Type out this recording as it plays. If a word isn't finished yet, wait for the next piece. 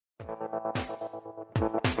This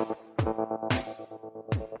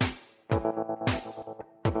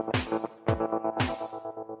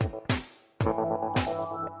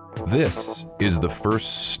is The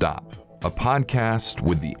First Stop, a podcast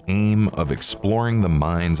with the aim of exploring the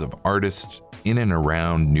minds of artists in and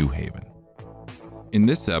around New Haven. In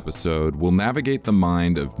this episode, we'll navigate the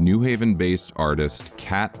mind of New Haven-based artist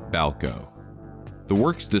Cat Balco. The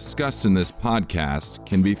works discussed in this podcast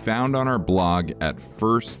can be found on our blog at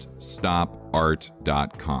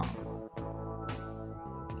firststopart.com.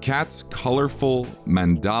 Cat's colorful,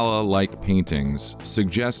 mandala-like paintings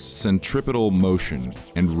suggest centripetal motion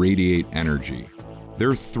and radiate energy.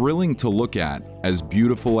 They're thrilling to look at as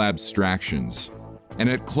beautiful abstractions, and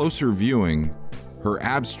at closer viewing, her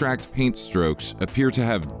abstract paint strokes appear to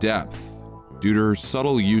have depth due to her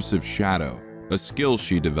subtle use of shadow, a skill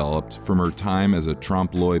she developed from her time as a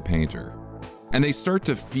tromp painter. And they start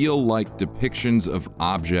to feel like depictions of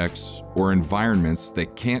objects or environments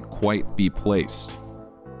that can't quite be placed.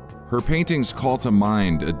 Her paintings call to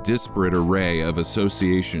mind a disparate array of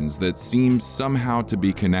associations that seem somehow to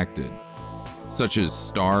be connected, such as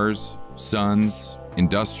stars, suns,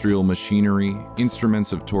 industrial machinery,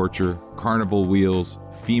 instruments of torture, carnival wheels,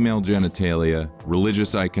 female genitalia,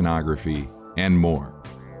 religious iconography, and more.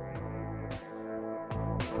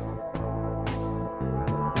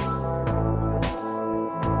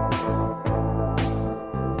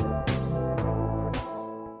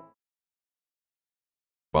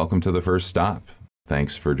 Welcome to The First Stop.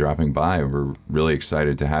 Thanks for dropping by. We're really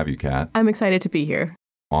excited to have you, Kat. I'm excited to be here.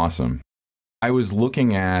 Awesome. I was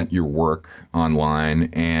looking at your work online,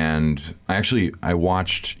 and I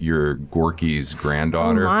watched your Gorky's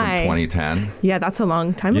granddaughter from 2010. Yeah, that's a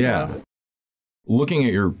long time ago. Looking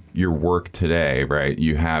at your work today, right?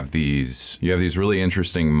 You have these really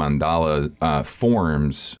interesting mandala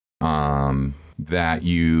forms that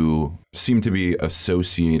you seem to be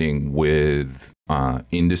associating with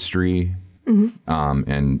industry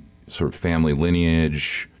and sort of family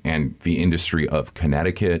lineage and the industry of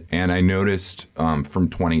Connecticut. And I noticed from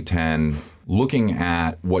 2010, looking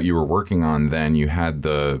at what you were working on then, you had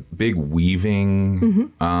the big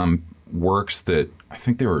weaving works that I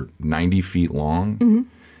think they were 90 feet long.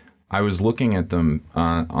 I was looking at them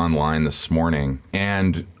online this morning,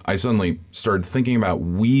 and I suddenly started thinking about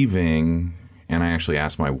weaving. And I actually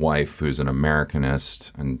asked my wife, who's an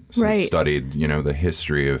Americanist and studied, the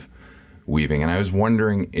history of weaving. And I was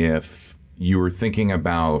wondering if you were thinking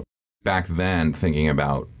about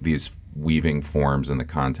these weaving forms in the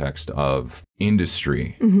context of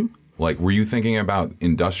industry. Like, were you thinking about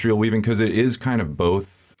industrial weaving? Because it is kind of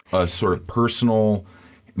both a sort of personal.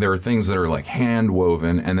 There are things that are like hand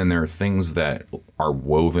woven, and then there are things that are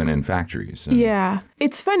woven in factories. Yeah.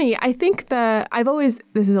 It's funny. I think this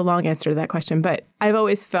is a long answer to that question, but I've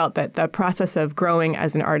always felt that the process of growing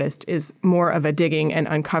as an artist is more of a digging and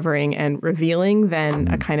uncovering and revealing than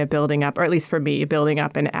a kind of building up, or at least for me, building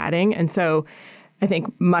up and adding. And so I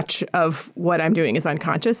think much of what I'm doing is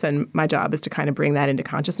unconscious, and my job is to kind of bring that into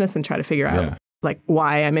consciousness and try to figure out like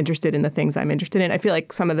why I'm interested in the things I'm interested in. I feel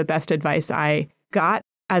like some of the best advice I got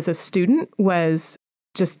as a student was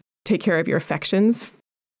just take care of your affections,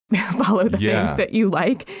 follow the things that you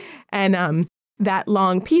like. And that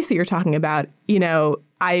long piece that you're talking about,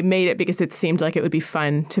 I made it because it seemed like it would be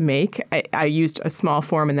fun to make. I used a small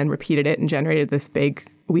form and then repeated it and generated this big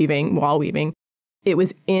wall weaving. It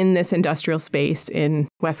was in this industrial space in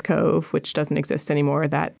West Cove, which doesn't exist anymore,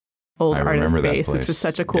 that old artist space, which was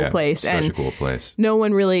such a cool place. Such a cool place. No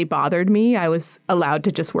one really bothered me. I was allowed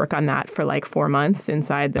to just work on that for like 4 months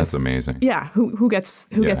inside this. That's amazing. Yeah. Who gets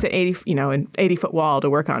an 80-foot wall to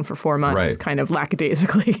work on for 4 months, kind of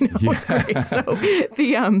lackadaisically. It's great. So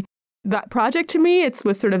that project to me, it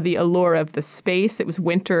was sort of the allure of the space. It was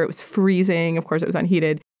winter. It was freezing. Of course, it was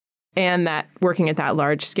unheated, and that working at that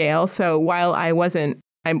large scale. So while I wasn't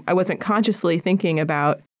consciously thinking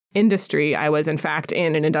about industry, I was in fact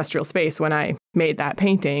in an industrial space when I made that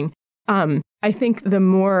painting. I think the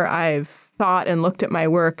more I've thought and looked at my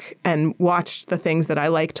work and watched the things that I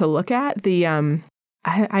like to look at, the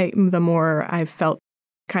more I've felt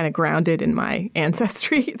kind of grounded in my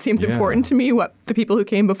ancestry. It seems important to me what the people who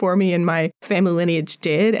came before me in my family lineage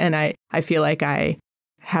did, and I feel like I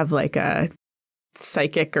have like a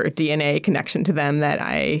psychic or DNA connection to them that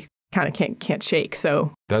I kind of can't shake.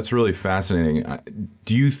 So that's really fascinating.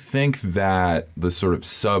 Do you think that the sort of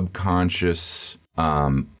subconscious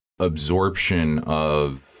absorption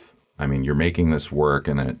of, you're making this work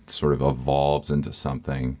and then it sort of evolves into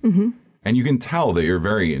something, and you can tell that you're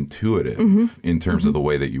very intuitive in terms of the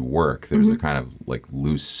way that you work. There's a kind of like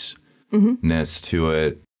looseness to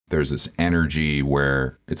it. there's this energy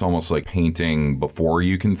where it's almost like painting before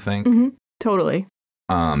you can think. Totally.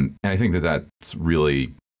 And I think that that's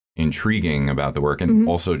really intriguing about the work and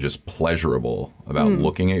also just pleasurable about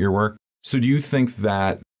looking at your work. So do you think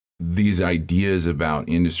that these ideas about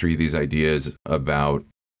industry, these ideas about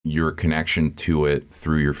your connection to it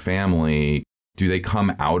through your family, do they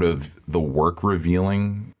come out of the work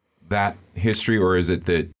revealing that history, or is it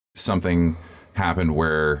that something happened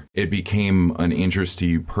where it became an interest to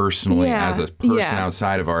you personally as a person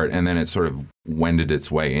outside of art, and then it sort of wended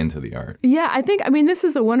its way into the art? Yeah, I mean, this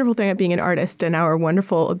is the wonderful thing of being an artist and our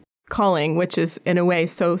wonderful calling, which is in a way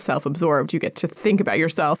so self-absorbed. You get to think about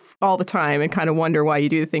yourself all the time and kind of wonder why you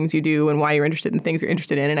do the things you do and why you're interested in things you're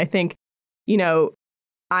interested in. And I think, this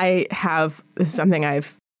is something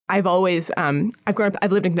I've always,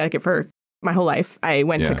 I've lived in Connecticut for my whole life. I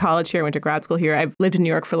went to college here, went to grad school here. I've lived in New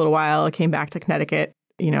York for a little while. I came back to Connecticut.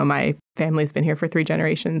 My family's been here for 3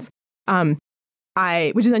 generations,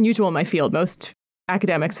 which is unusual in my field. Most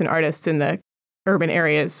academics and artists in the urban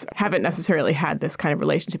areas haven't necessarily had this kind of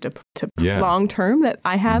relationship to long term that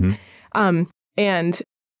I have. And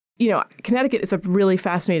Connecticut is a really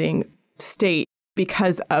fascinating state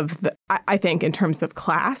because of I think in terms of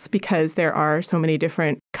class, because there are so many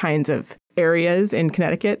different kinds of areas in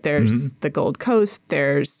Connecticut. There's the Gold Coast,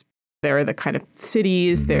 there are the kind of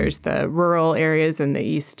cities, there's the rural areas in the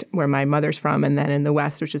east where my mother's from, and then in the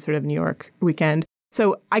west, which is sort of New York weekend.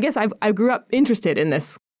 So I guess I grew up interested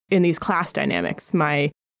in these class dynamics,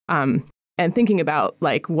 and thinking about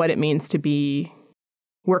like what it means to be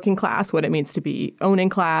working class, what it means to be owning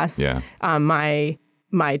class.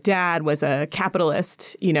 My dad was a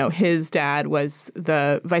capitalist. His dad was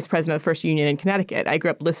the vice president of the first union in Connecticut. I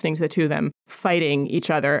grew up listening to the two of them fighting each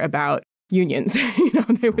other about unions.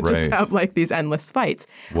 They would just have like these endless fights.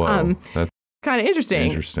 Whoa, that's kind of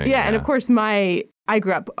interesting. Yeah, and of course, I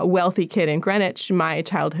grew up a wealthy kid in Greenwich. My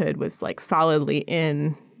childhood was like solidly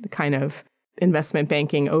in the kind of investment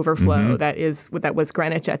banking overflow that was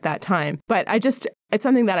Greenwich at that time. But it's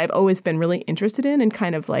something that I've always been really interested in and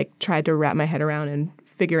kind of like tried to wrap my head around and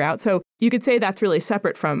figure out. So you could say that's really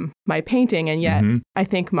separate from my painting, and yet I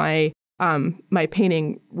think my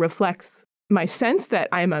painting reflects my sense that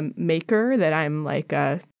I'm a maker, that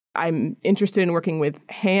I'm interested in working with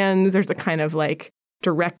hands. There's a kind of like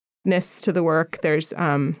directness to the work. There's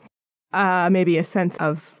maybe a sense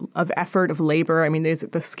of effort, of labor. I mean, there's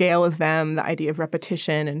the scale of them, the idea of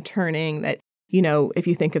repetition and turning that, if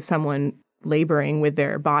you think of someone laboring with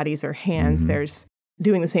their bodies or hands, there's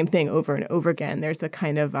doing the same thing over and over again. There's a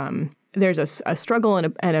kind of, there's a struggle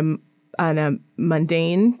and a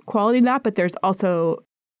mundane quality to that, but there's also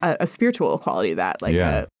a spiritual quality to that, like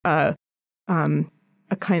a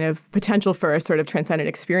kind of potential for a sort of transcendent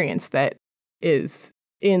experience that is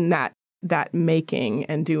in that making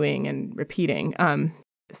and doing and repeating.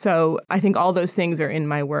 So I think all those things are in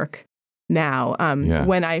my work now.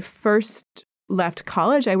 When I first left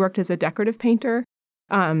college, I worked as a decorative painter.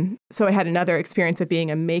 So I had another experience of being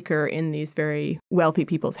a maker in these very wealthy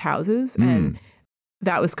people's houses. And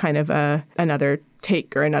that was kind of another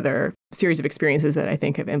take or another series of experiences that I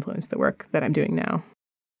think have influenced the work that I'm doing now.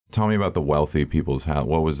 Tell me about the wealthy people's house.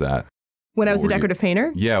 What was that? When I was a decorative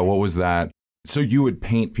painter? Yeah, what was that? So you would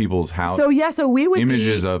paint people's houses? So we would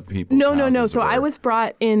images of people's houses? No. So I was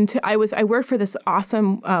brought into, I worked for this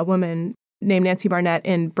awesome woman named Nancy Barnett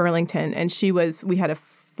in Burlington, and we had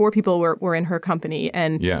 4 people were in her company,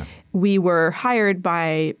 and we were hired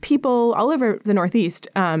by people all over the Northeast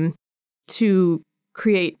to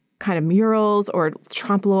create kind of murals or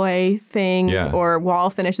trompe l'oeil things or wall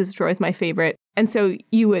finishes. Troy's my favorite. And so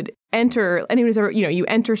you would enter, you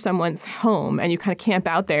enter someone's home and you kind of camp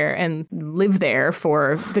out there and live there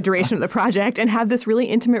for the duration of the project and have this really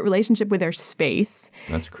intimate relationship with their space.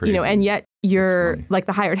 That's crazy. And yet you're like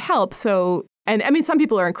the hired help. So, and I mean, some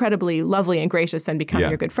people are incredibly lovely and gracious and become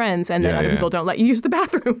your good friends, and then other people don't let you use the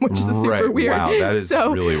bathroom, which is super weird. Wow, that is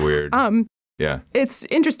really weird. It's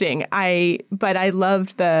interesting. But I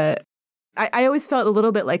loved I always felt a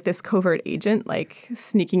little bit like this covert agent, like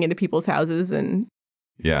sneaking into people's houses and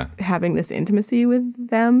having this intimacy with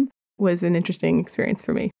them was an interesting experience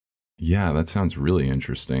for me. Yeah, that sounds really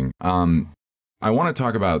interesting. I want to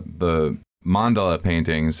talk about the mandala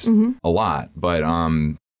paintings a lot, but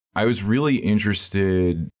I was really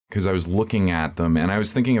interested because I was looking at them and I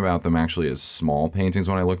was thinking about them actually as small paintings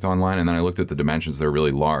when I looked online, and then I looked at the dimensions. They're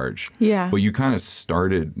really large. Yeah. But you kind of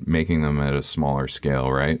started making them at a smaller scale,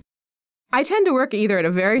 right? I tend to work either at a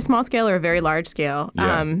very small scale or a very large scale.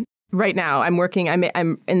 right now I'm working,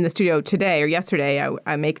 I'm in the studio today or yesterday.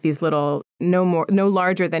 I make these little, no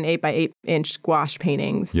larger than 8 by 8 inch gouache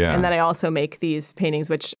paintings. Yeah. And then I also make these paintings,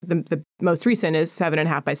 which the most recent is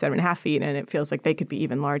 7.5 by 7.5 feet. And it feels like they could be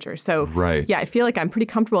even larger. So Right. yeah, I feel like I'm pretty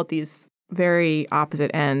comfortable at these very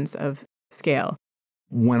opposite ends of scale.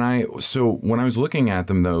 When I was looking at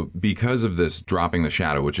them though, because of this dropping the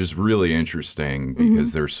shadow, which is really interesting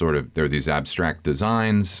because they're these abstract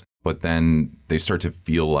designs, but then they start to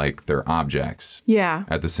feel like they're objects Yeah.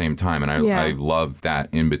 at the same time. And I love that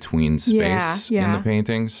in-between space in the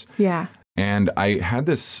paintings. Yeah. And I had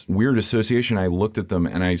this weird association. I looked at them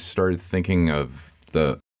and I started thinking of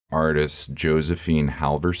the artist Josephine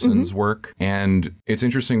Halverson's work. And it's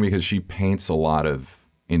interesting because she paints a lot of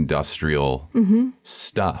industrial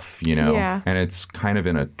stuff, you know, and it's kind of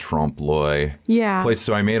in a trompe-l'oeil place.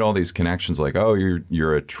 So I made all these connections like, oh, you're a you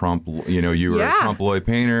were a trompe-l'oeil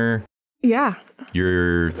painter. Yeah.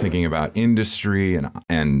 You're thinking about industry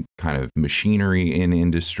and kind of machinery in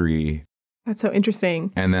industry. That's so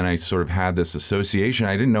interesting. And then I sort of had this association.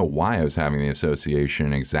 I didn't know why I was having the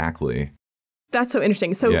association exactly. That's so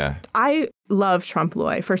interesting. So I love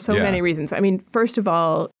trompe-l'oeil for so many reasons. I mean, first of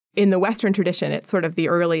all, in the Western tradition, it's sort of the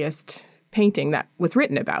earliest painting that was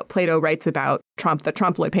written about. Plato writes about the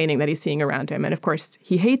trompe-l'oeil painting that he's seeing around him. And of course,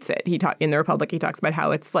 he hates it. In the Republic, he talks about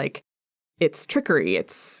how it's like, it's trickery.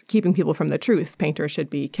 It's keeping people from the truth. Painters should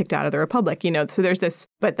be kicked out of the Republic, you know. So there's this,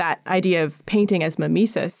 but that idea of painting as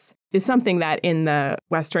mimesis is something that in the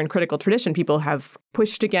Western critical tradition, people have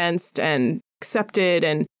pushed against and accepted.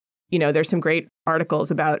 And, you know, there's some great articles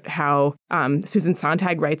about how Susan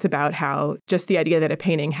Sontag writes about how just the idea that a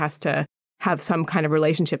painting has to have some kind of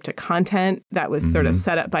relationship to content that was sort of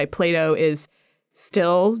set up by Plato is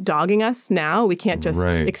still dogging us now. We can't just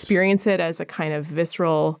experience it as a kind of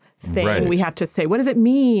visceral thing. We have to say, what does it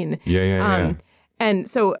mean? And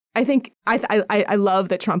so I think I love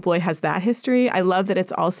that trompe-l'oeil has that history. I love that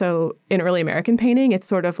it's also in early American painting. It's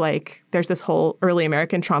sort of like there's this whole early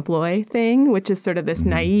American trompe-l'oeil thing, which is sort of this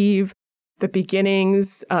naive, the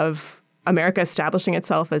beginnings of America establishing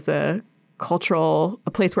itself as a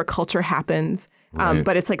place where culture happens.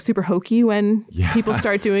 But it's like super hokey when people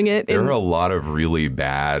start doing it. There are a lot of really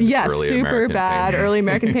bad early super American bad paintings. Early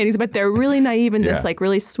American paintings, but they're really naive in this like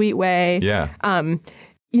really sweet way.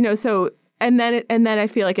 You know, so and then I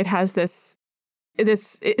feel like it has this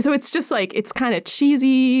so it's just like it's kind of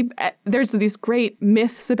cheesy. There's these great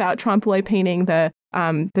myths about trompe-l'oeil painting, the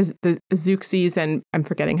Zeuxis, and I'm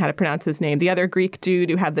forgetting how to pronounce his name. The other Greek dude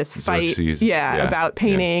who had this fight, about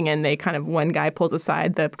painting, and they kind of one guy pulls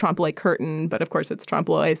aside the trompe-l'oeil curtain, but of course it's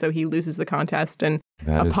trompe-l'oeil, so he loses the contest, and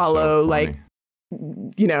that Apollo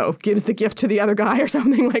gives the gift to the other guy or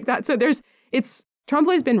something like that. So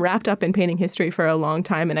trompe-l'oeil's been wrapped up in painting history for a long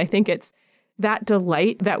time, and I think it's that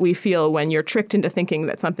delight that we feel when you're tricked into thinking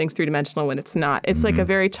that something's three-dimensional when it's not. It's like a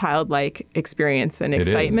very childlike experience and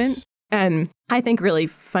excitement. And I think really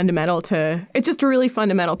it's just a really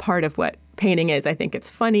fundamental part of what painting is. I think it's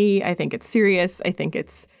funny. I think it's serious. I think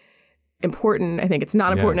it's important. I think it's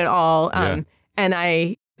not important at all. And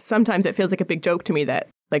sometimes it feels like a big joke to me that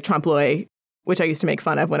like trompe-l'oeil, which I used to make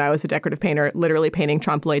fun of when I was a decorative painter, literally painting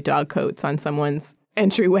trompe-l'oeil dog coats on someone's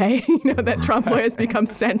entryway, you know, that trompe-l'oeil has become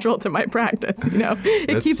central to my practice, you know.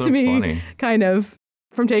 It keeps me kind of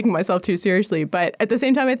from taking myself too seriously. But at the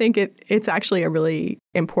same time, I think it's actually a really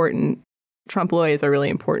important, trompe-l'oeil is a really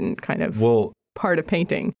important kind of part of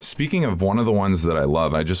painting. Speaking of one of the ones that I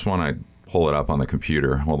love, I just want to pull it up on the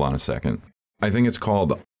computer. Hold on a second. I think it's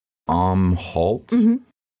called Halt.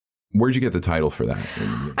 Where'd you get the title for that?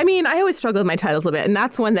 I mean, I always struggle with my titles a little bit, and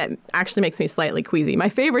that's one that actually makes me slightly queasy. My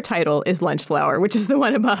favorite title is Lunch Flower, which is the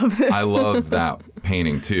one above. I love that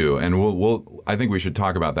painting too, and I think we should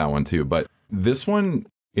talk about that one too. But this one,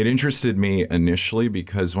 it interested me initially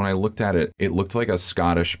because when I looked at it, it looked like a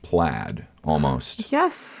Scottish plaid almost.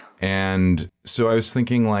 Yes. And so I was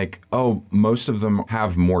thinking like, oh, most of them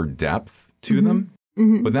have more depth to them.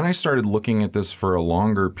 But then I started looking at this for a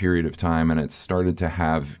longer period of time, and it started to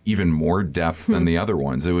have even more depth than the other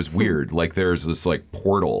ones. It was weird. Like there's this like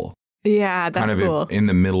portal. Yeah, that's kind of cool. in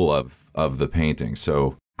the middle of the painting.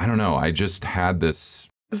 So I don't know. I just had this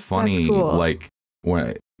funny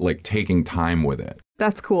like taking time with it.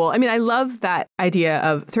 That's cool. I mean, I love that idea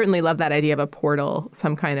of a portal,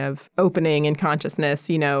 some kind of opening in consciousness.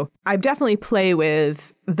 You know, I definitely play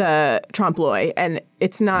with the trompe-l'oeil, and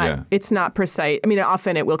it's not precise. I mean,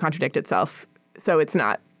 often it will contradict itself. So it's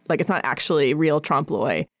not actually real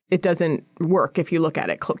trompe-l'oeil. It doesn't work if you look at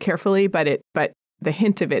it carefully, but the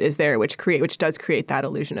hint of it is there, which does create that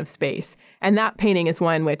illusion of space. And that painting is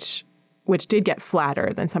one which which did get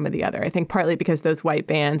flatter than some of the other. I think partly because those white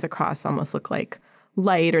bands across almost look like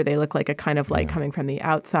light, or they look like a kind of light coming from the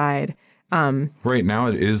outside. Right now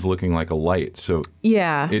it is looking like a light. So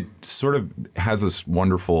it sort of has this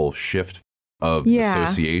wonderful shift of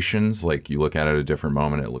associations. Like you look at it at a different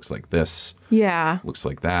moment, it looks like this. Yeah. Looks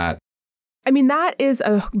like that. I mean, that is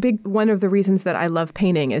a big one of the reasons that I love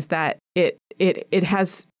painting, is that it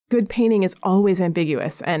has good painting is always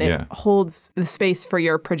ambiguous, and it holds the space for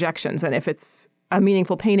your projections. And if it's a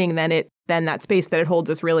meaningful painting, then that space that it holds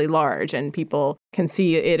is really large, and people can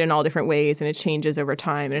see it in all different ways, and it changes over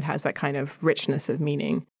time, and it has that kind of richness of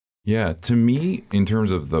meaning. Yeah, to me, in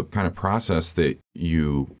terms of the kind of process that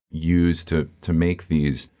you use to make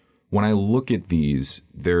these, when I look at these,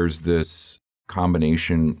 there's this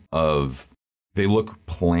combination of, they look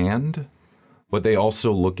planned, but they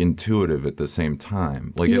also look intuitive at the same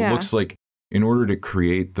time. Like it looks like, in order to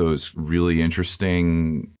create those really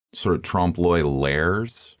interesting sort of trompe-l'oeil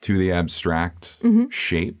layers to the abstract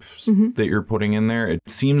shapes that you're putting in there, it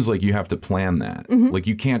seems like you have to plan that. Like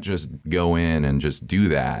you can't just go in and just do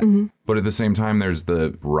that. But at the same time, there's the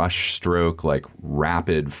brush stroke, like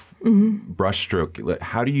rapid brush stroke.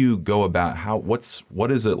 How do you go about,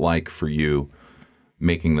 what is it like for you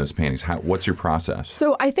making those paintings? What's your process?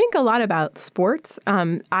 So I think a lot about sports.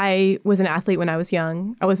 I was an athlete when I was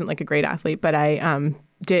young. I wasn't like a great athlete, but I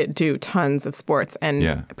did do tons of sports,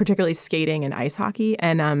 and particularly skating and ice hockey,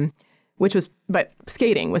 and but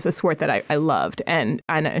skating was a sport that I loved, and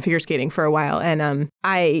figure skating for a while. And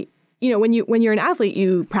when you're an athlete,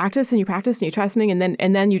 you practice and you practice and you try something,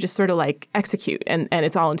 and then you just sort of like execute, and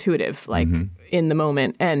it's all intuitive, like in the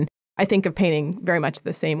moment. And I think of painting very much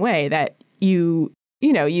the same way, that you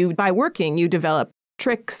by working, you develop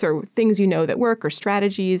tricks or things that work, or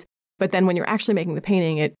strategies. But then when you're actually making the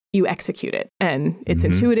painting, you execute it, and it's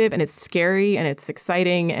intuitive, and it's scary, and it's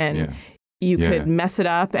exciting, and you could mess it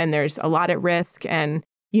up, and there's a lot at risk, and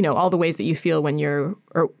all the ways that you feel when you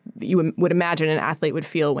would imagine an athlete would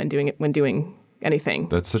feel when doing anything.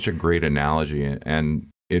 That's such a great analogy, and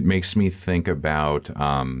it makes me think about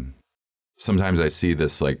sometimes I see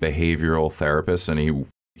this like behavioral therapist, and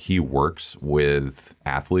he works with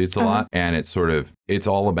athletes a lot, and it's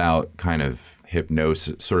all about kind of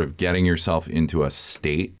hypnosis, sort of getting yourself into a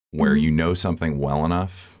state where you know something well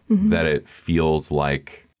enough that it feels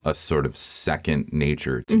like a sort of second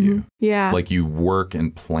nature to you. Yeah. Like you work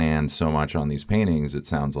and plan so much on these paintings, it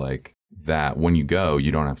sounds like, that when you go, you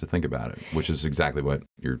don't have to think about it, which is exactly what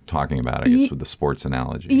you're talking about, I guess, with the sports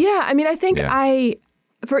analogy. Yeah. I mean, I think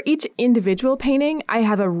for each individual painting, I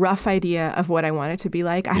have a rough idea of what I want it to be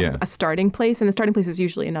like. I have a starting place, and the starting place is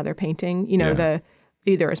usually another painting,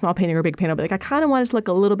 either a small painting or a big painting. I'll be like, I kind of want it to look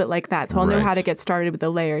a little bit like that. So I'll know how to get started with the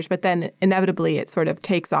layers. But then inevitably it sort of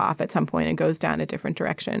takes off at some point and goes down a different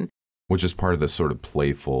direction. Which is part of the sort of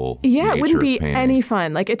playful it wouldn't be painting. Any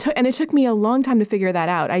fun. Like it took me a long time to figure that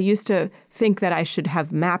out. I used to think that I should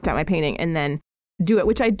have mapped out my painting and then do it,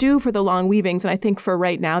 which I do for the long weavings. And I think for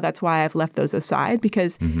right now, that's why I've left those aside,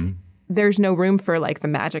 because there's no room for like the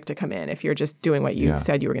magic to come in if you're just doing what you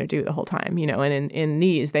said you were going to do the whole time, and in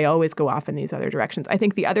these, they always go off in these other directions. I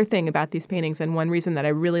think the other thing about these paintings, and one reason that I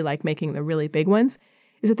really like making the really big ones,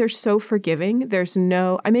 is that they're so forgiving.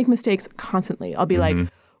 I make mistakes constantly. I'll be like,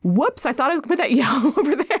 whoops, I thought I was going to put that yellow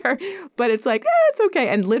over there, but it's like, it's okay.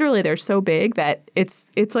 And literally they're so big that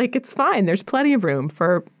it's like, it's fine. There's plenty of room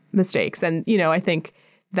for mistakes. And, I think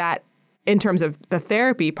that in terms of the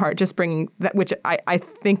therapy part, just bringing that, which I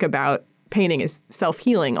think about painting is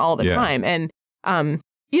self-healing all the time. And,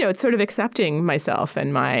 it's sort of accepting myself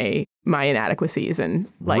and my inadequacies, and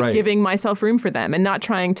like giving myself room for them, and not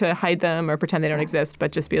trying to hide them or pretend they don't exist,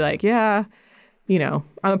 but just be like, I'm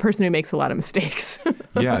a person who makes a lot of mistakes.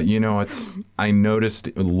 I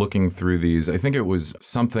noticed looking through these, I think it was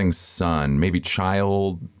something sun, maybe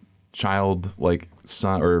child like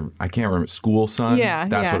sun, or I can't remember, school sun.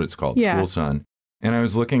 That's what it's called, school sun. And I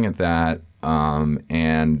was looking at that,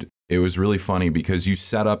 and it was really funny because you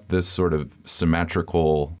set up this sort of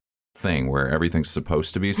symmetrical thing where everything's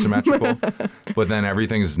supposed to be symmetrical, but then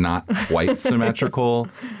everything's not quite symmetrical,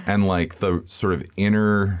 and like the sort of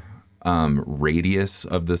inner radius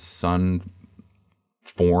of the sun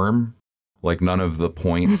form, like none of the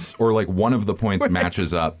points, or like one of the points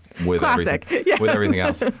matches up with everything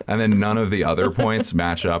else, and then none of the other points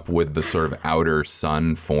match up with the sort of outer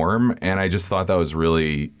sun form. And I just thought that was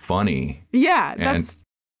really funny.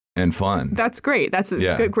 And fun. That's great. That's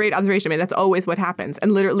a great observation. I mean, that's always what happens.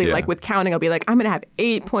 And literally, like with counting, I'll be like, I'm going to have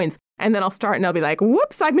 8 points. And then I'll start and I'll be like,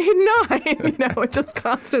 whoops, I made 9, just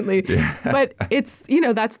constantly. But it's,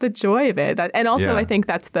 that's the joy of it. And also, I think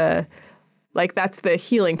that's like that's the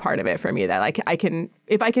healing part of it for me, that like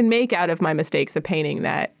if I can make out of my mistakes a painting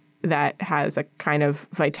that has a kind of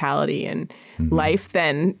vitality and life,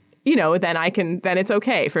 then, then it's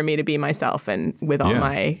okay for me to be myself and with all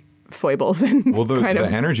my foibles and the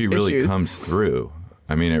energy really issues. comes through.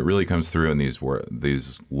 I mean, it really comes through in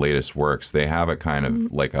these latest works. They have a kind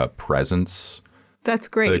of like a presence. That's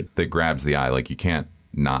great. That grabs the eye. Like you can't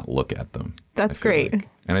not look at them. That's great. Like.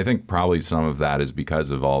 And I think probably some of that is because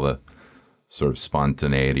of all the sort of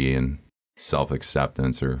spontaneity and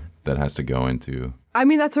self-acceptance that has to go into. I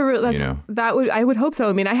mean, I would hope so.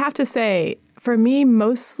 I mean, I have to say, for me,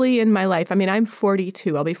 mostly in my life, I mean, I'm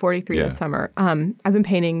 42. I'll be 43 this summer. I've been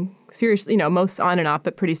painting seriously, most on and off,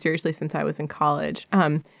 but pretty seriously since I was in college.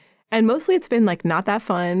 And mostly it's been like not that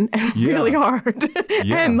fun and really hard.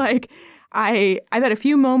 And like, I've had a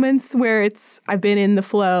few moments where I've been in the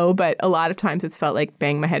flow, but a lot of times it's felt like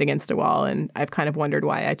banging my head against a wall. And I've kind of wondered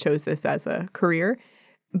why I chose this as a career.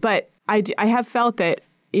 But I have felt that,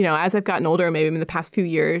 as I've gotten older, maybe in the past few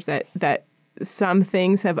years, that some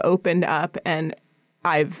things have opened up and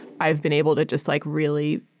I've been able to just like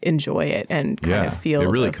really enjoy it and kind of feel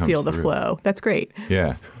the flow. That's great.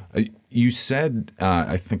 Yeah. You said,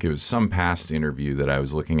 I think it was some past interview that I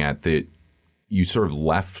was looking at, that you sort of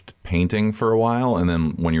left painting for a while, and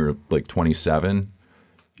then when you were like 27,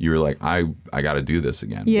 you were like, I got to do this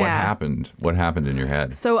again. Yeah. What happened? What happened in your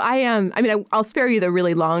head? So I'll spare you the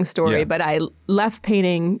really long story, but I left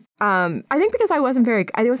painting. I think because I wasn't very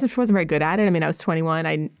good at it. I mean, I was 21.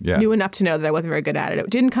 I knew enough to know that I wasn't very good at it. It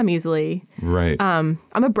didn't come easily. Right. I'm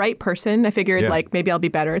a bright person. I figured like maybe I'll be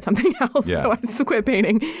better at something else. Yeah. So I just quit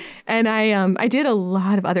painting, and I did a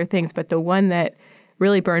lot of other things, but the one that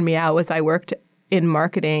really burned me out was I worked in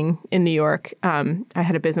marketing in New York. I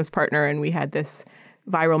had a business partner, and we had this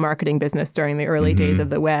viral marketing business during the early days of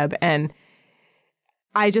the web. And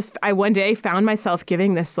I one day found myself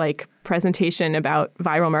giving this like presentation about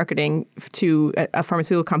viral marketing to a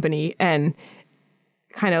pharmaceutical company, and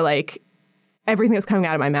kind of like everything that was coming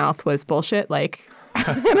out of my mouth was bullshit. Like,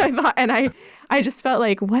 and I just felt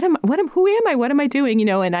like, who am I? What am I doing?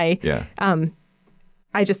 And I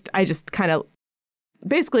just kind of,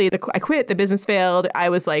 basically, I quit. The business failed. I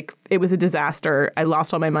was like, it was a disaster. I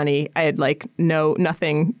lost all my money. I had like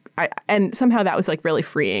nothing. And somehow that was like really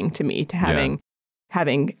freeing to me, to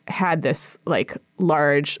having had this like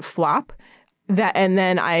large flop. And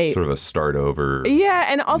then I sort of a start over. Yeah,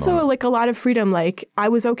 and also like a lot of freedom. Like I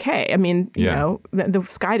was okay. I mean, the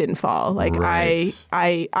sky didn't fall. Like I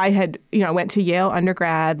had went to Yale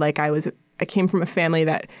undergrad. Like I came from a family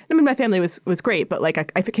that, my family was great, but like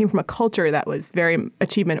I came from a culture that was very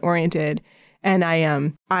achievement oriented, and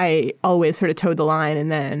I always sort of towed the line.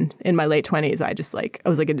 And then in my late 20s, it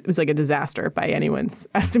was like a disaster by anyone's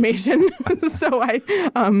estimation. So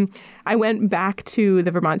I went back to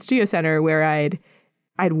the Vermont Studio Center, where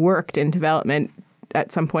I'd worked in development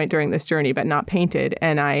at some point during this journey, but not painted.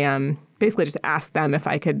 And I basically just asked them if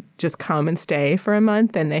I could just come and stay for a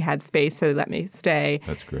month, and they had space, so they let me stay.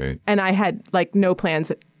 That's great. And I had like no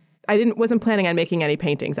plans. I wasn't planning on making any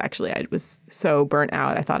paintings, actually. I was so burnt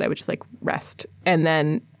out. I thought I would just like rest. And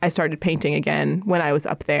then I started painting again when I was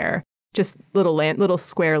up there, just little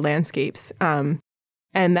square landscapes. And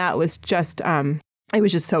that was just, it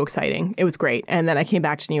was just so exciting. It was great. And then I came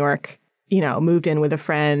back to New York, moved in with a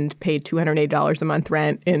friend, paid $280 a month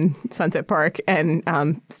rent in Sunset Park, and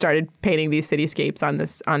started painting these cityscapes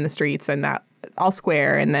on the streets, and that all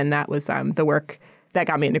square. And then that was the work that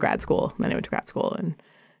got me into grad school. Then I went to grad school and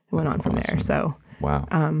went on from there. So wow.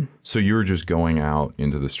 So you were just going out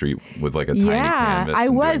into the street with like a tiny canvas. I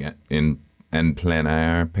was in plein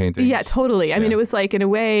air paintings. Yeah, totally. I mean, it was like, in a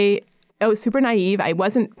way, I was super naive. I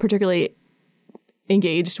wasn't particularly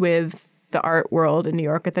engaged with the art world in New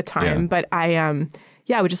York at the time, but I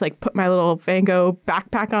would just like put my little Van Gogh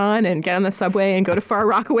backpack on and get on the subway and go to Far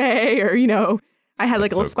Rockaway, or I had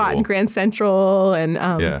like a little spot in Grand Central, and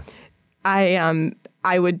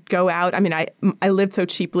I would go out. I mean, I lived so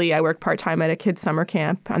cheaply. I worked part-time at a kids' summer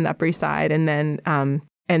camp on the Upper East Side, and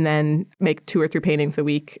then make 2 or 3 paintings a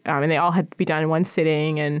week. And they all had to be done in one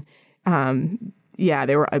sitting. And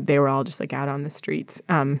they were all just like out on the streets.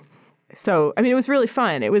 So, I mean, it was really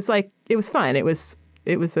fun. It was fun. It was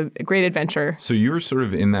a great adventure. So you were sort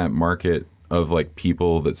of in that market of like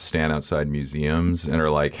people that stand outside museums and are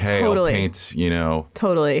like, hey, totally. I'll paint,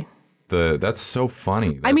 Totally. That's so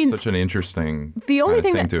funny. That's such an interesting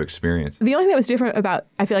thing to experience. The only thing that was different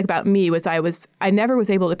about me was I never was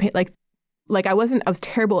able to paint I was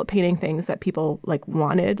terrible at painting things that people like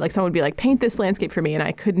wanted. Like someone would be like, paint this landscape for me, and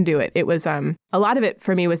I couldn't do it. It was a lot of it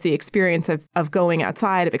for me was the experience of going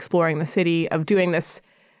outside, of exploring the city, of doing this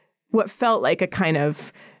what felt like a kind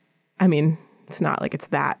of, I mean, it's not like it's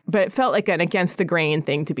that, but it felt like an against the grain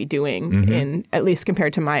thing to be doing in, at least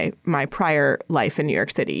compared to my prior life in New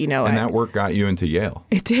York City, you know. And that work got you into Yale.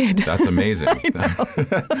 It did. That's amazing.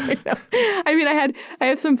 I know. I mean, I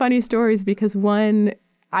have some funny stories because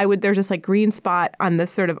there's this like green spot on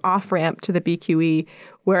this sort of off ramp to the BQE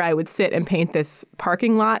where I would sit and paint this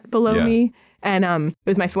parking lot below me. And it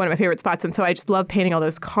was one of my favorite spots. And so I just loved painting all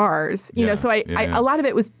those cars, you know, so a lot of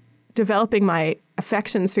it was developing my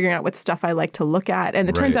affections, figuring out what stuff I like to look at. And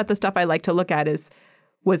it turns out the stuff I like to look at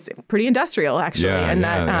was pretty industrial, actually.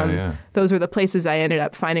 Those were the places I ended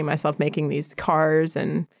up finding myself making these cars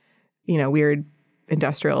and, you know, weird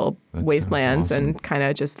industrial wastelands and kind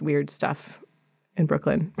of just weird stuff in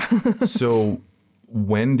Brooklyn. So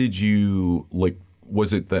when did you,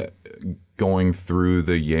 was it that going through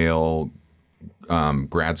the Yale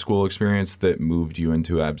grad school experience that moved you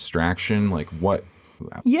into abstraction? Like what?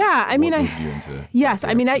 Yeah, I mean, yes,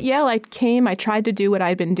 I mean, at Yale, I tried to do what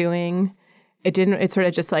I'd been doing. It sort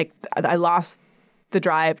of just like, I lost the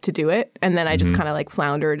drive to do it. And then I just kind of like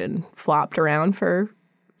floundered and flopped around for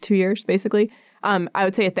 2 years, basically. I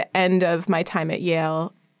would say at the end of my time at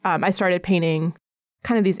Yale, I started painting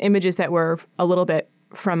kind of these images that were a little bit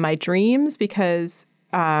from my dreams because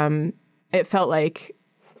it felt like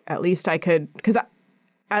at least I could, because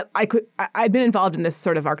I'd been involved in this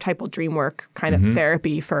sort of archetypal dream work kind of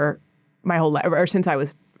therapy for my whole life, or since I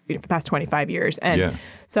was, for the past 25 years. And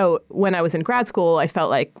so when I was in grad school, I felt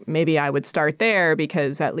like maybe I would start there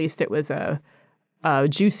because at least it was a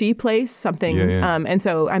juicy place, something. And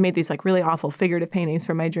so I made these like really awful figurative paintings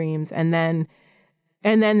from my dreams. And then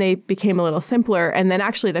they became a little simpler. And then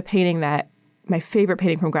actually my favorite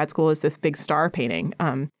painting from grad school is this big star painting,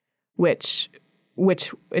 which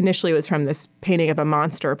initially was from this painting of a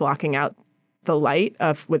monster blocking out the light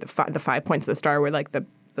with the 5 points of the star were like the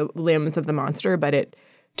limbs of the monster, but it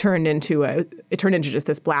turned into just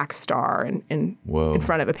this black star in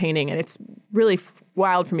front of a painting. And it's really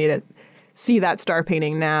wild for me to see that star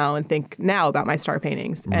painting now and think now about my star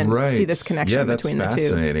paintings and see this connection between the two. Yeah, that's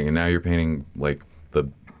fascinating. And now you're painting like the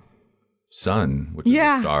sun, which is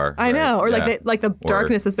a star. I know. Or like the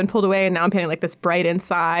darkness has been pulled away and now I'm painting like this bright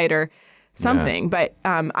inside or something. But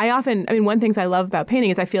one of the things I love about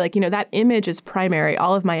painting is I feel like, you know, that image is primary.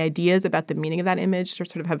 All of my ideas about the meaning of that image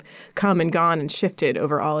sort of have come and gone and shifted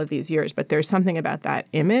over all of these years. But there's something about that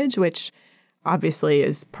image, which obviously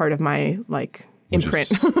is part of my like imprint.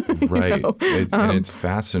 Right. And it's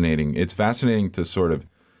fascinating. It's fascinating to sort of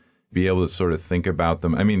be able to sort of think about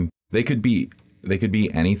them. I mean, they could be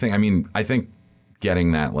anything. I mean, I think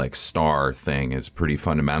getting that like star thing is pretty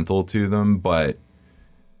fundamental to them, but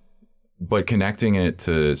connecting it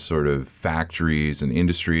to sort of factories and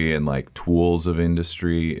industry and like tools of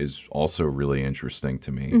industry is also really interesting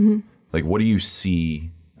to me. Like, what do you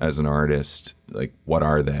see as an artist? Like, what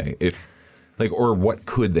are they? Or what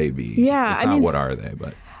could they be? Yeah, it's not what are they,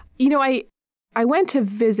 but. You know, I went to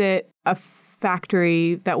visit a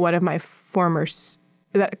factory that one of my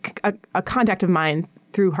a contact of mine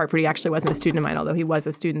through Hartford, he actually wasn't a student of mine, although he was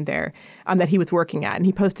a student there, that he was working at. And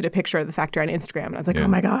he posted a picture of the factory on Instagram. And I was like, oh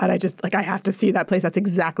my God, I have to see that place. That's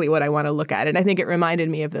exactly what I want to look at. And I think it reminded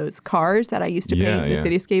me of those cars that I used to paint the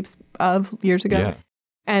cityscapes of years ago. Yeah.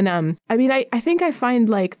 And I think I find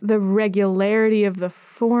like the regularity of the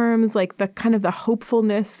forms, like the kind of the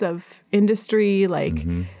hopefulness of industry, like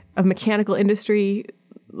of mechanical industry,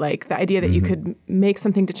 like the idea that you could make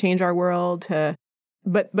something to change our world.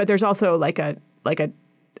 But there's also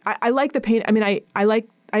I like the paint. I mean, I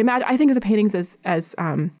think of the paintings as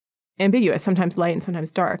ambiguous, sometimes light and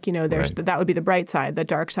sometimes dark. You know, that would be the bright side. The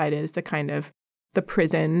dark side is the kind of the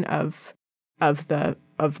prison of the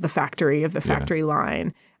factory, of the factory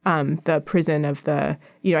line, the prison of the,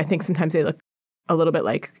 you know, I think sometimes they look a little bit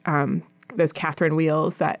like those Catherine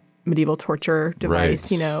wheels, that medieval torture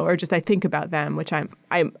device, you know, or just I think about them, which I'm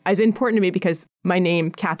as important to me because my name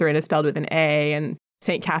Catherine is spelled with an A and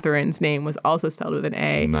St. Catherine's name was also spelled with an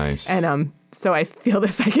A. Nice. And so I feel the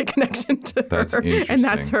psychic connection to that's her. Interesting. And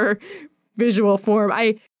that's her visual form.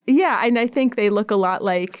 And I think they look a lot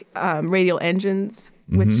like radial engines,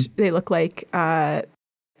 which they look like.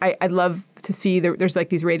 I'd love to see, there's like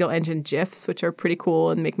these radial engine GIFs, which are pretty cool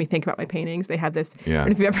and make me think about my paintings. They have this,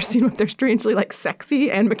 and if you've ever seen them, they're strangely like sexy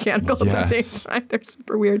and mechanical at the same time. They're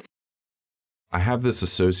super weird. I have this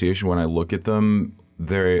association when I look at them.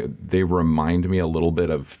 They remind me a little bit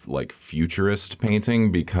of like futurist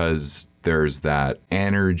painting because there's that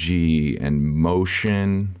energy and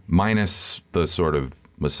motion, minus the sort of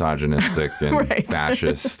misogynistic and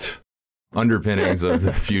fascist underpinnings of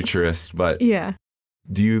the futurist. But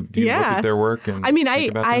Do you look at their work and I mean,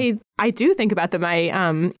 think about them? I do think about them.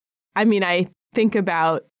 I think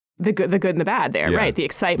about the good and the bad there, right? The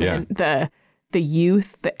excitement, the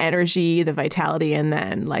youth, the energy, the vitality, and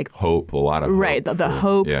then like hope, a lot of hope. Right, the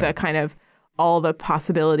hope, the kind of all the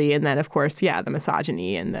possibility, and then of course, the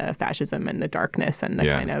misogyny and the fascism and the darkness and the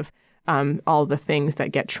kind of all the things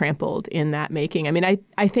that get trampled in that making. I mean,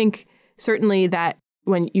 I think certainly that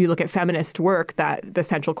when you look at feminist work, that the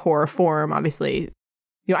central core form, obviously,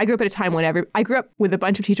 I grew up at a time when I grew up with a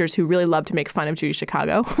bunch of teachers who really loved to make fun of Judy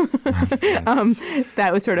Chicago.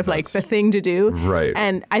 That was sort of like the thing to do. Right.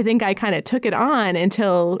 And I think I kind of took it on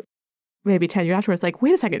until maybe 10 years afterwards, like,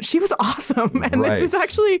 wait a second, she was awesome. And this is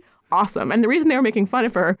actually awesome. And the reason they were making fun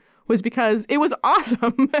of her was because it was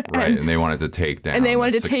awesome. And they wanted to take down. And they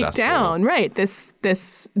wanted to take down,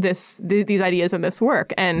 these ideas and this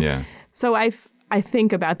work. And so I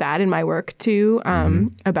think about that in my work too,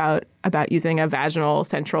 about using a vaginal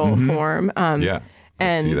central form. I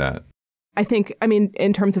see that. I think,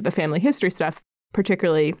 in terms of the family history stuff,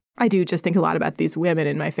 particularly, I do just think a lot about these women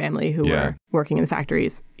in my family who were working in the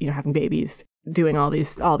factories, having babies, doing all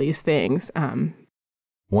these things.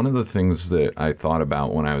 One of the things that I thought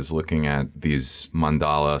about when I was looking at these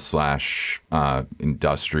mandala /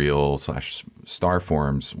 industrial / star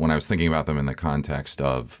forms, when I was thinking about them in the context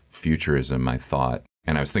of futurism, I thought,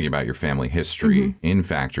 and I was thinking about your family history in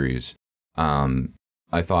factories,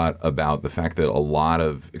 I thought about the fact that a lot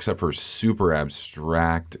of, except for super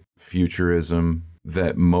abstract futurism,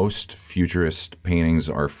 that most futurist paintings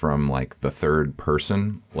are from like the third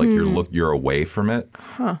person, like you're away from it.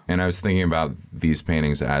 And I was thinking about these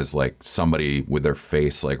paintings as like somebody with their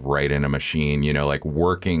face like right in a machine, like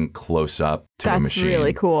working close up to a machine. That's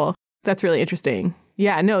really cool. That's really interesting.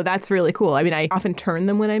 Yeah, no, that's really cool. I mean, I often turn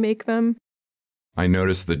them when I make them. I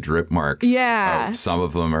noticed the drip marks. Yeah. Some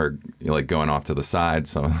of them are like going off to the side.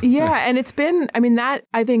 And it's been, that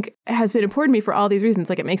I think has been important to me for all these reasons.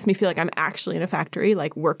 Like it makes me feel like I'm actually in a factory,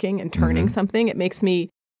 like working and turning something. It makes me,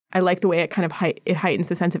 I like the way it kind of it heightens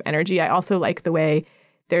the sense of energy. I also like the way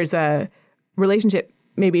there's a relationship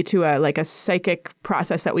maybe to a psychic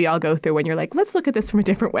process that we all go through when you're like, let's look at this from a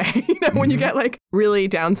different way. When you get like really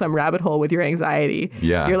down some rabbit hole with your anxiety,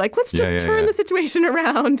 you're like, let's just turn the situation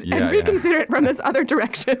around and reconsider it from this other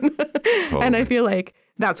direction. And I feel like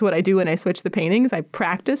that's what I do when I switch the paintings. I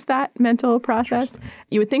practice that mental process.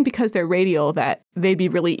 You would think because they're radial that they'd be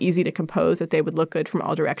really easy to compose, that they would look good from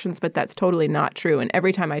all directions, but that's totally not true. And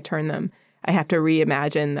every time I turn them, I have to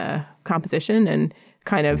reimagine the composition and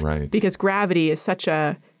kind of because gravity is such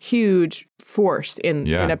a huge force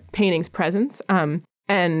in a painting's presence.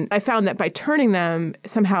 And I found that by turning them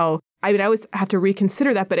somehow, I always have to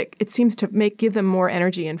reconsider that, but it seems to give them more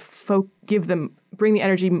energy and bring the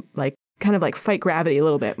energy, like kind of like fight gravity a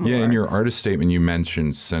little bit more. Yeah, in your artist statement, you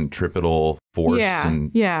mentioned centripetal force.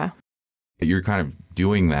 Yeah. You're kind of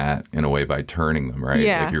doing that in a way by turning them, right?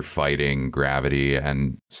 Yeah. Like you're fighting gravity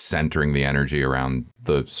and centering the energy around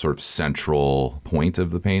the sort of central point of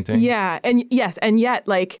the painting. Yeah. And yes. And yet,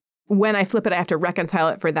 like, when I flip it, I have to reconcile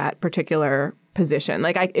it for that particular position.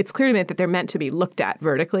 Like, it's clear to me that they're meant to be looked at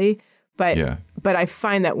vertically. But I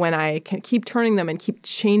find that when I can keep turning them and keep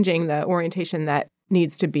changing the orientation that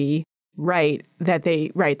needs to be right, that they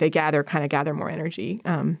gather more energy.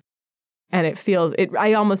 And it feels, I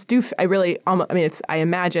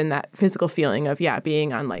imagine that physical feeling of,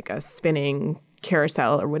 being on like a spinning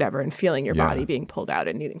carousel or whatever and feeling your body being pulled out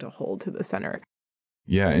and needing to hold to the center.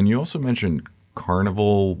 Yeah. And you also mentioned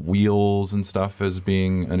carnival wheels and stuff as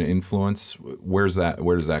being an influence. Where does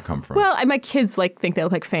that come from? Well, my kids think they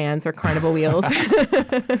look like fans or carnival wheels.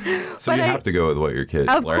 So you have to go with what your kids,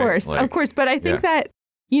 of course. But I think that,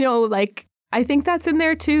 I think that's in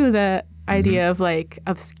there too, the idea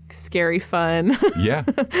of scary fun. Yeah,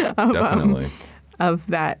 definitely. Of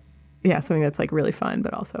that, something that's like really fun,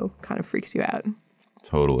 but also kind of freaks you out.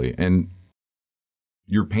 Totally. And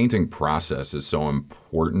your painting process is so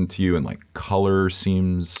important to you, and like color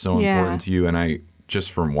seems so important to you. And I,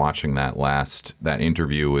 just from watching that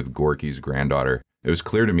interview with Gorky's granddaughter, it was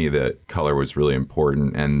clear to me that color was really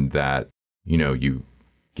important, and that, you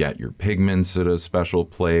get your pigments at a special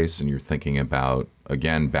place, and you're thinking about,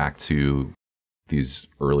 again, back to these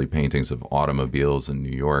early paintings of automobiles in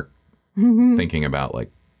New York, thinking about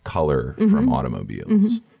like color from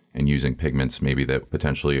automobiles and using pigments maybe that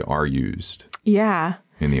potentially are used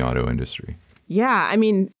in the auto industry. Yeah. I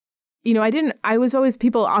mean,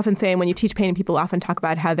 people often say, when you teach painting, people often talk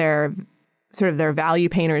about how they're sort of their value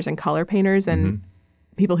painters and color painters. And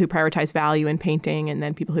people who prioritize value in painting and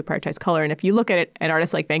then people who prioritize color. And if you look at it, an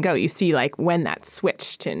artist like Van Gogh, you see like when that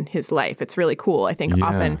switched in his life. It's really cool. I think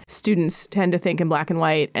often students tend to think in black and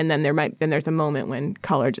white, and then there's a moment when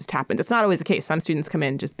color just happens. It's not always the case. Some students come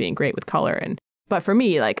in just being great with color. But for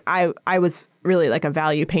me, like I was really like a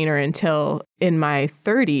value painter until in my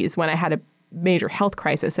 30s when I had a major health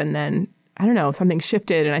crisis, and then I don't know, something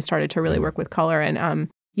shifted and I started to really work with color. And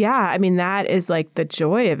I mean, that is like the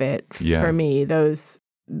joy of it for me,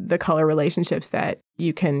 the color relationships that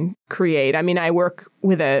you can create. I mean, I work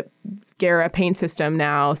with a Gera paint system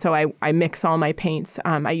now, so I mix all my paints.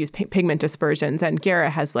 I use pigment dispersions, and Gera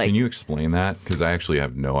has like... Can you explain that? Because I actually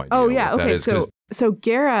have no idea. Oh, yeah. What Okay. that is, So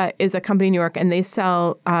Gera is a company in New York, and they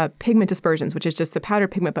sell pigment dispersions, which is just the powdered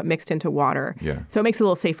pigment but mixed into water. Yeah. So it makes it a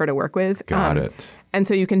little safer to work with. Got it. And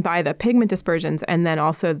so you can buy the pigment dispersions and then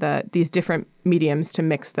also these different mediums to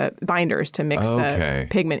mix the binders to mix the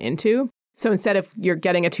pigment into. So instead of you're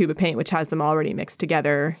getting a tube of paint which has them already mixed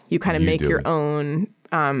together, you kind of make your own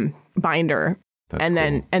binder. That's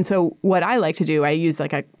cool. And so what I like to do, I use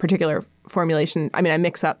like a particular formulation. I mean, I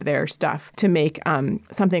mix up their stuff to make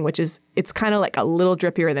something which is, it's kind of like a little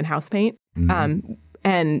drippier than house paint. Mm-hmm.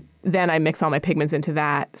 And then I mix all my pigments into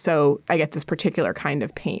that. So I get this particular kind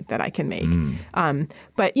of paint that I can make.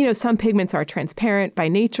 But, you know, some pigments are transparent by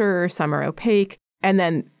nature, some are opaque. And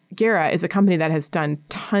then Gera is a company that has done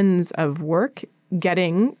tons of work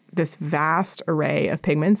getting this vast array of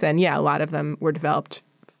pigments. And yeah, a lot of them were developed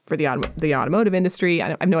for the automotive industry. I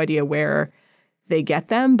have no idea where they get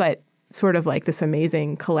them, but sort of like this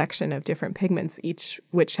amazing collection of different pigments, each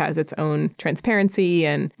which has its own transparency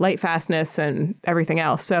and light fastness and everything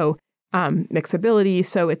else. So mixability.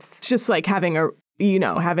 So it's just like having a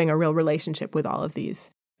real relationship with all of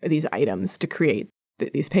these items to create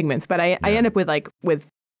these pigments. But I end up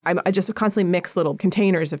I just constantly mix little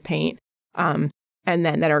containers of paint, and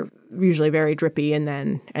then that are usually very drippy, and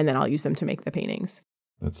then I'll use them to make the paintings.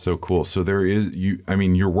 That's so cool. So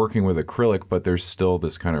you're working with acrylic, but there's still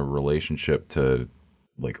this kind of relationship to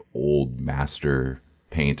like old master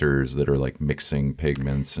painters that are like mixing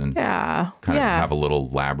pigments and kind of have a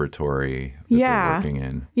little laboratory that they're working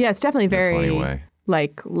in. Yeah, it's definitely very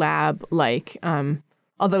like lab-like,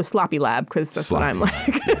 although sloppy lab, because that's what I'm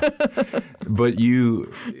like. Yeah. But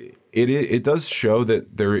it does show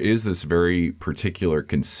that there is this very particular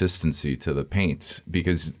consistency to the paint,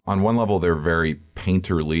 because on one level they're very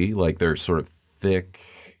painterly, like they're sort of thick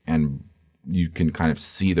and you can kind of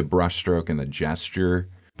see the brushstroke and the gesture,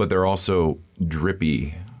 but they're also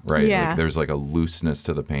drippy, right? Yeah. Like there's like a looseness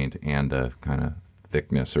to the paint and a kind of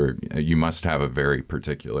thickness, or you must have a very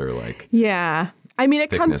particular like I mean,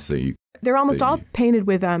 thickness they're almost all painted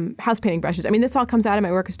with house painting brushes. I mean, this all comes out of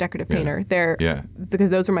my work as decorative painter.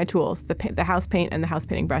 Because those are my tools, the house paint and the house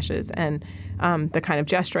painting brushes, and the kind of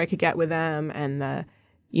gesture I could get with them, and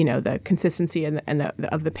the consistency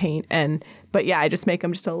of the paint. But I just make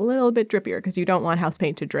them just a little bit drippier, because you don't want house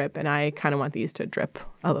paint to drip, and I kind of want these to drip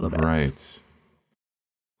a little bit. Right.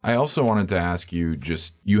 I also wanted to ask you,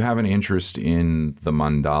 you have an interest in the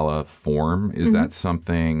mandala form. Is that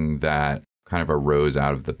something that kind of arose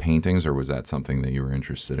out of the paintings, or was that something that you were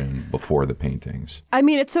interested in before the paintings? I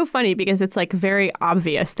mean, it's so funny because it's like very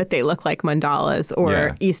obvious that they look like mandalas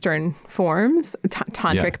or Eastern forms,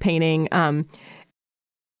 tantric painting.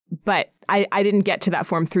 But I didn't get to that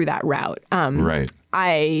form through that route. Right.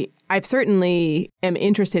 I've certainly am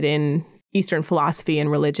interested in Eastern philosophy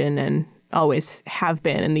and religion, and always have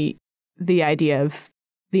been, and the idea of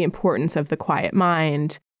the importance of the quiet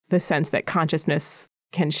mind, the sense that consciousness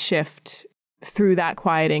can shift through that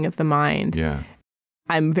quieting of the mind. Yeah.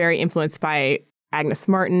 I'm very influenced by Agnes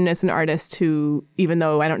Martin as an artist who, even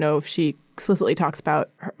though I don't know if she explicitly talks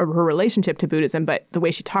about her relationship to Buddhism, but the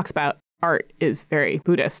way she talks about art is very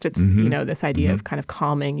Buddhist. It's, this idea of kind of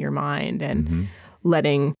calming your mind and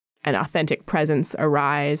letting an authentic presence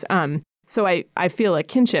arise. So I feel a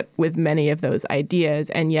kinship with many of those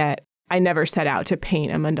ideas, and yet I never set out to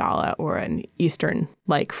paint a mandala or an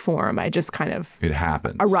Eastern-like form. I just kind of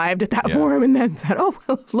arrived at that form and then said, oh,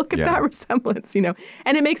 well, look at that resemblance, And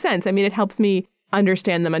it makes sense. I mean, it helps me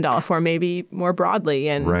understand the mandala form maybe more broadly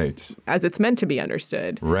and as it's meant to be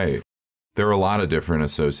understood. Right. There are a lot of different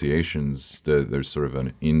associations. There's sort of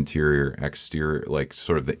an interior, exterior, like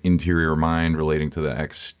sort of the interior mind relating to the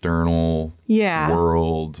external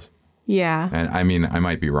world. Yeah. And I mean, I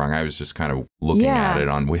might be wrong. I was just kind of looking at it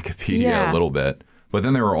on Wikipedia a little bit. But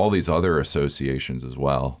then there were all these other associations as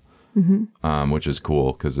well, which is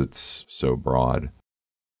cool because it's so broad.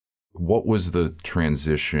 What was the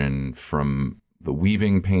transition from the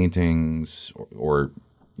weaving paintings or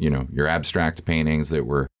your abstract paintings that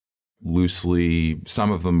were loosely,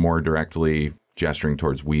 some of them more directly gesturing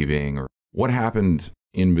towards weaving? Or what happened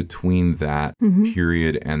in between that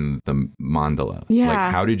period and the mandala? Yeah.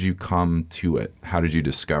 Like, how did you come to it? How did you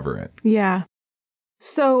discover it? Yeah.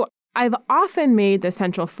 So I've often made the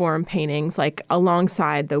central form paintings like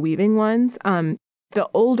alongside the weaving ones. The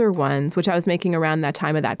older ones, which I was making around that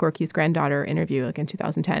time of that Gorky's granddaughter interview, like in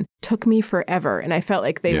 2010, took me forever. And I felt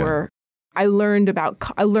like they were, I learned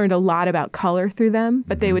a lot about color through them,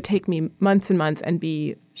 but they would take me months and months and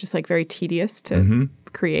be just like very tedious to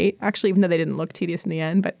create. Actually, even though they didn't look tedious in the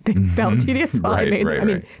end, but they felt tedious while I made them. I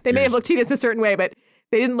mean, they may have looked tedious a certain way, but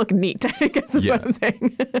they didn't look neat, I guess is what I'm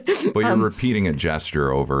saying. But you're repeating a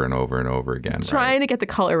gesture over and over and over again, trying to get the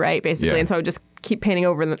color right, basically. And so I would just keep painting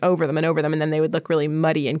over them, and then they would look really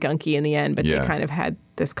muddy and gunky in the end, but they kind of had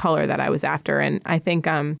this color that I was after. And I think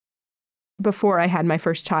before I had my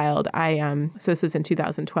first child, so this was in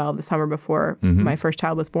 2012, the summer before my first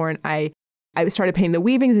child was born, I started painting the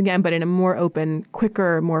weavings again, but in a more open,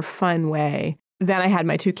 quicker, more fun way. Then I had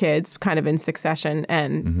my two kids kind of in succession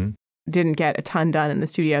and didn't get a ton done in the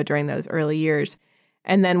studio during those early years.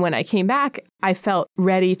 And then when I came back, I felt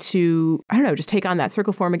ready to, I don't know, just take on that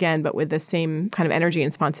circle form again, but with the same kind of energy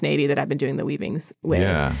and spontaneity that I've been doing the weavings with.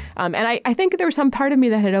 Yeah. And I think there was some part of me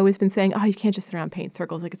that had always been saying, oh, you can't just sit around and paint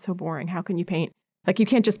circles. Like, it's so boring. How can you paint? Like, you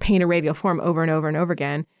can't just paint a radial form over and over and over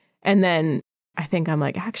again. And then I think I'm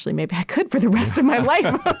like, actually, maybe I could for the rest of my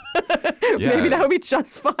life. Maybe that would be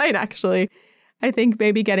just fine, actually. I think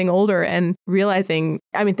maybe getting older and realizing,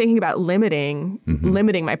 thinking about limiting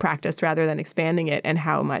my practice rather than expanding it, and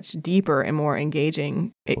how much deeper and more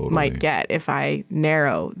engaging it might get if I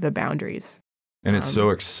narrow the boundaries. And it's so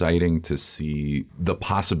exciting to see the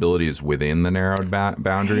possibilities within the narrowed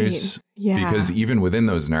boundaries. Right. Yeah. Because even within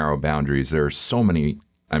those narrow boundaries, there are so many,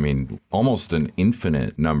 almost an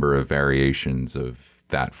infinite number of variations of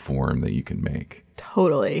that form that you can make.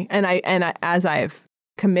 Totally. And as I've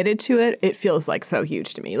committed to it, it feels like so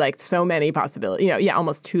huge to me, like so many possibilities,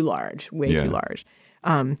 almost too large, way too large.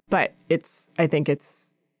 But I think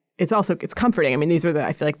it's comforting. These are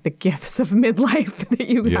I feel like the gifts of midlife, that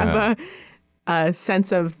you have a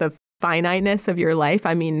sense of the finiteness of your life.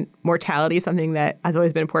 Mortality is something that has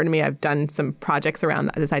always been important to me. I've done some projects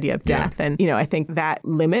around this idea of death. And, I think that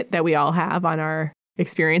limit that we all have on our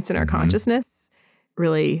experience and our consciousness,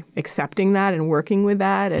 really accepting that and working with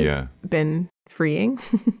that has been freeing.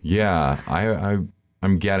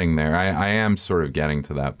 I'm getting there. I am sort of getting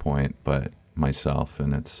to that point, but myself,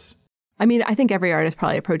 and it's. I think every artist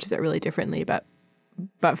probably approaches it really differently, but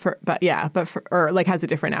has a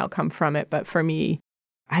different outcome from it. But for me,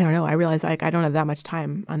 I don't know. I realize I don't have that much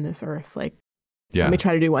time on this earth. Let me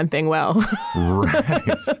try to do one thing well,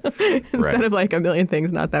 right? Instead of a million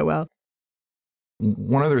things not that well.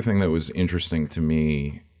 One other thing that was interesting to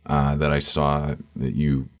me that I saw that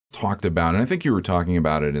you talked about, and I think you were talking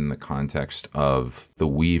about it in the context of the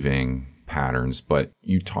weaving patterns, but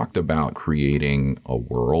you talked about creating a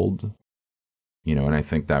world, and I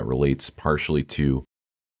think that relates partially to,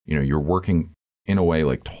 you're working in a way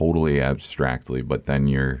like totally abstractly, but then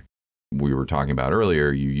we were talking about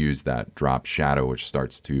earlier, you use that drop shadow, which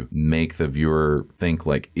starts to make the viewer think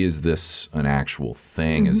like, is this an actual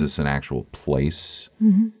thing? Is this an actual place?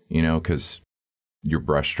 Because your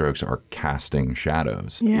brushstrokes are casting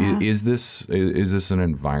shadows. Yeah. Is this an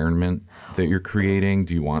environment that you're creating?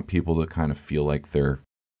 Do you want people to kind of feel like they're...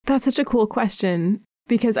 That's such a cool question,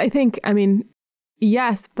 because I think,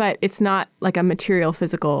 yes, but it's not like a material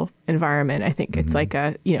physical environment. I think it's like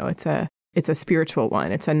it's a spiritual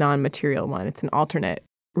one. It's a non-material one. It's an alternate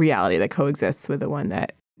reality that coexists with the one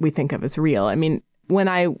that we think of as real. When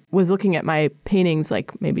I was looking at my paintings,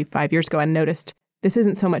 like maybe 5 years ago, I noticed this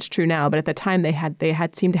isn't so much true now, but at the time they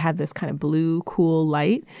had seemed to have this kind of blue, cool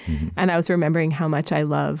light. And I was remembering how much I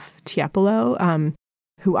love Tiepolo,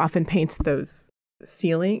 who often paints those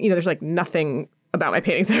ceiling. There's like nothing about my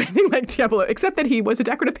paintings or anything like Tiepolo, except that he was a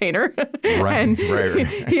decorative painter. Right.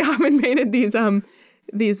 He often painted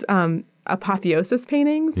these apotheosis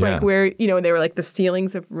paintings, like where, they were like the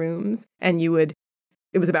ceilings of rooms, and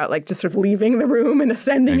it was about like just sort of leaving the room and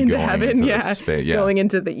ascending into heaven. Going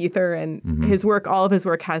into the ether. And all of his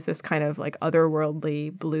work has this kind of like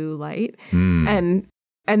otherworldly blue light. And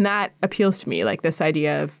that appeals to me, like this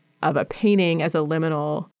idea of a painting as a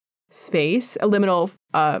liminal space, a liminal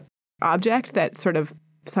object that sort of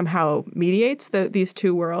somehow mediates these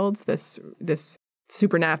two worlds, this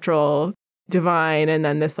supernatural, divine, and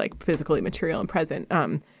then this like physically material and present.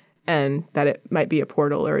 And that it might be a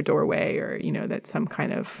portal or a doorway, or, that some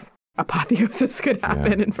kind of apotheosis could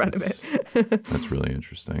happen in front of it. That's really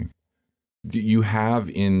interesting. You have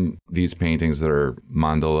in these paintings that are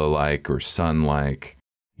mandala-like or sun-like,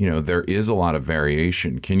 there is a lot of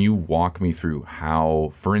variation. Can you walk me through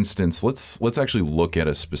how, for instance, let's actually look at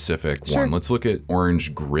a specific Sure. one. Let's look at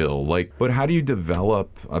orange grill. But how do you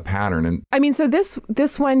develop a pattern? And I mean, so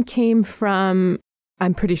this one came from,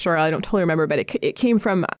 I'm pretty sure, I don't totally remember, but it came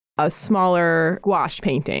from a smaller gouache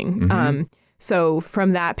painting. Mm-hmm. So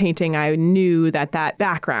from that painting, I knew that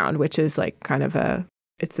background, which is like kind of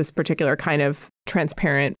it's this particular kind of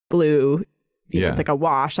transparent blue, like a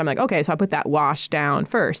wash. I'm like, okay, so I put that wash down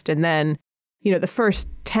first. And then, the first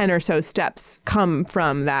 10 or so steps come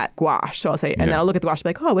from that gouache. So I'll say, and then I'll look at the wash and be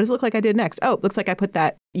like, oh, what does it look like I did next? Oh, it looks like I put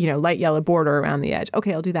that, light yellow border around the edge.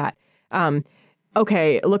 Okay, I'll do that.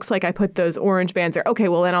 Okay, it looks like I put those orange bands there. Okay,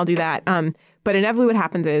 well, then I'll do that. But inevitably what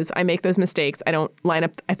happens is I make those mistakes. I don't line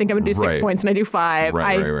up. I think I'm going to do 6 points and I do 5.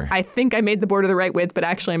 Right. I think I made the border the right width, but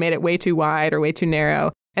actually I made it way too wide or way too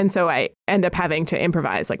narrow. And so I end up having to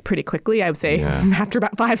improvise like pretty quickly. I would say after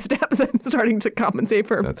about 5 steps, I'm starting to compensate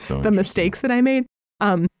for the mistakes that I made.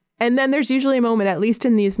 And then there's usually a moment, at least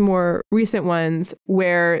in these more recent ones,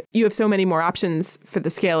 where you have so many more options for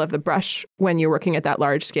the scale of the brush when you're working at that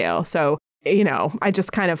large scale. So, I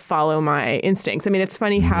just kind of follow my instincts. I mean, it's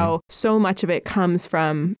funny how so much of it comes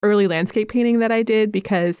from early landscape painting that I did,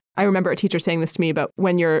 because I remember a teacher saying this to me, but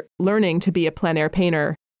when you're learning to be a plein air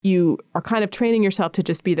painter, you are kind of training yourself to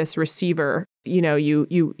just be this receiver.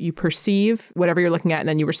 You perceive whatever you're looking at, and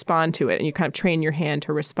then you respond to it, and you kind of train your hand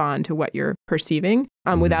to respond to what you're perceiving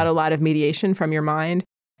without a lot of mediation from your mind.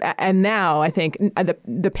 And now I think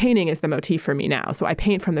the painting is the motif for me now. So I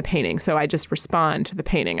paint from the painting. So I just respond to the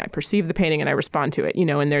painting. I perceive the painting and I respond to it,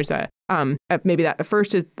 and there's maybe that at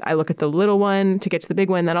first is I look at the little one to get to the big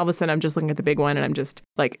one. Then all of a sudden I'm just looking at the big one and I'm just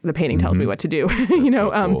like, the painting tells me what to do, So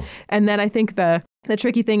cool. And then I think the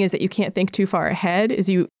tricky thing is that you can't think too far ahead.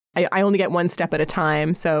 I only get one step at a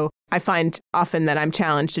time. So I find often that I'm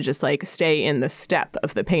challenged to just like stay in the step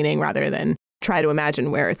of the painting rather than try to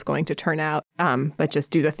imagine where it's going to turn out, but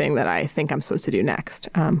just do the thing that I think I'm supposed to do next,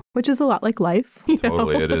 which is a lot like life.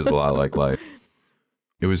 Totally, it is a lot like life.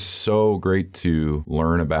 It was so great to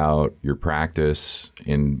learn about your practice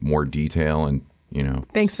in more detail, and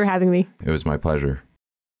Thanks for having me. It was my pleasure.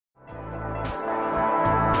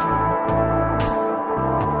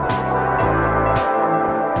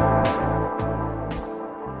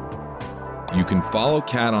 You can follow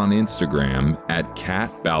Cat on Instagram at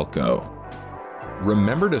Cat Balco.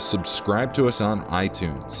 Remember to subscribe to us on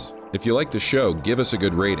iTunes. If you like the show, give us a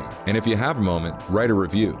good rating. And if you have a moment, write a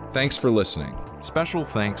review. Thanks for listening. Special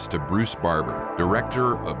thanks to Bruce Barber,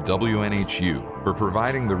 director of WNHU, for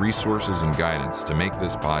providing the resources and guidance to make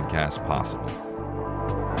this podcast possible.